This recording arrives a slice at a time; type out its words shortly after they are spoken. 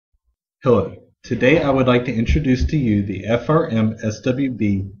Hello, today I would like to introduce to you the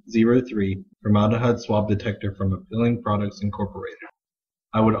FRMSWB-03 Formaldehyde Swab Detector from Appealing Products Incorporated.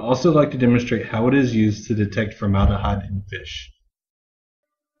 I would also like to demonstrate how it is used to detect formaldehyde in fish.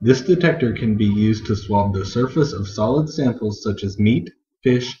 This detector can be used to swab the surface of solid samples such as meat,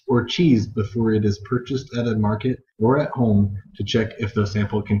 fish, or cheese before it is purchased at a market or at home to check if the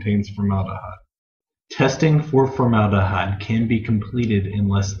sample contains formaldehyde. Testing for formaldehyde can be completed in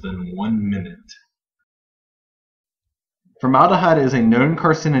less than 1 minute. Formaldehyde is a known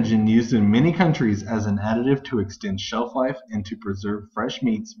carcinogen used in many countries as an additive to extend shelf life and to preserve fresh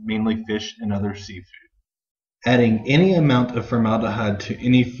meats, mainly fish and other seafood. Adding any amount of formaldehyde to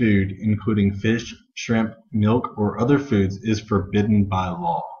any food, including fish, shrimp, milk, or other foods, is forbidden by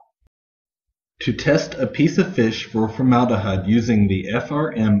law. To test a piece of fish for formaldehyde using the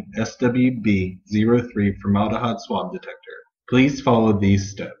FRMSWB-03 Formaldehyde Swab Detector, please follow these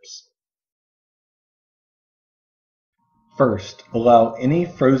steps. First, allow any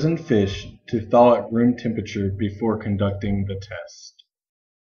frozen fish to thaw at room temperature before conducting the test.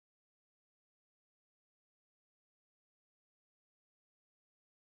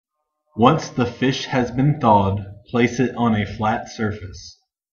 Once the fish has been thawed, place it on a flat surface.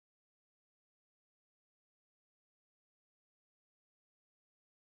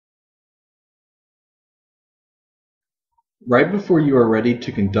 Right before you are ready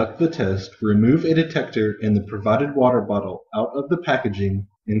to conduct the test, remove a detector and the provided water bottle out of the packaging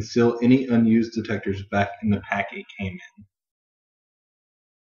and seal any unused detectors back in the pack it came in.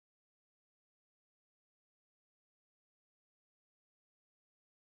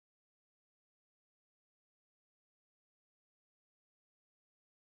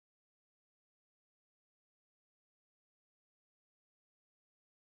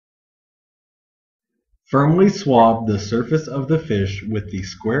 Firmly swab the surface of the fish with the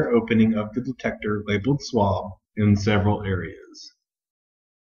square opening of the detector labeled swab in several areas.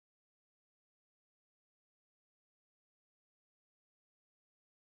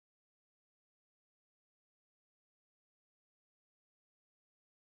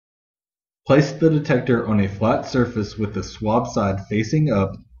 Place the detector on a flat surface with the swab side facing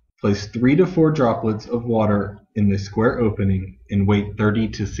up. Place 3 to 4 droplets of water in the square opening and wait 30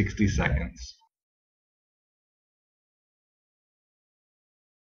 to 60 seconds.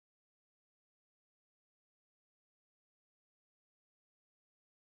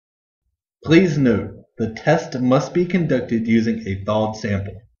 Please note, the test must be conducted using a thawed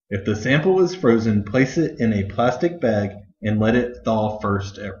sample. If the sample is frozen, place it in a plastic bag and let it thaw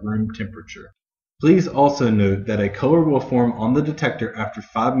first at room temperature. Please also note that a color will form on the detector after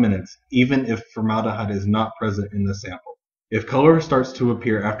 5 minutes, even if formaldehyde is not present in the sample. If color starts to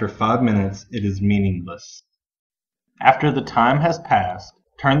appear after 5 minutes, it is meaningless. After the time has passed,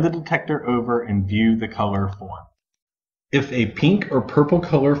 turn the detector over and view the color form. If a pink or purple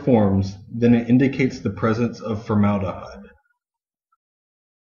color forms, then it indicates the presence of formaldehyde.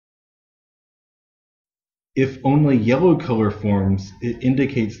 If only yellow color forms, it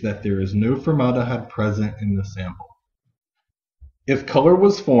indicates that there is no formaldehyde present in the sample. If color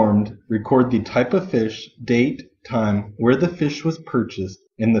was formed, record the type of fish, date, time, where the fish was purchased,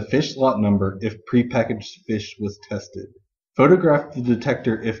 and the fish lot number if prepackaged fish was tested. Photograph the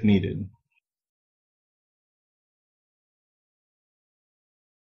detector if needed.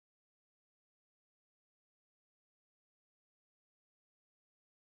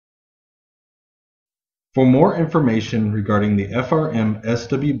 For more information regarding the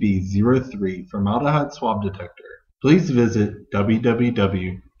FRMSWB-03 Formaldehyde Swab Detector, please visit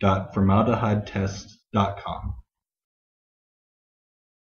www.formaldehydetest.com.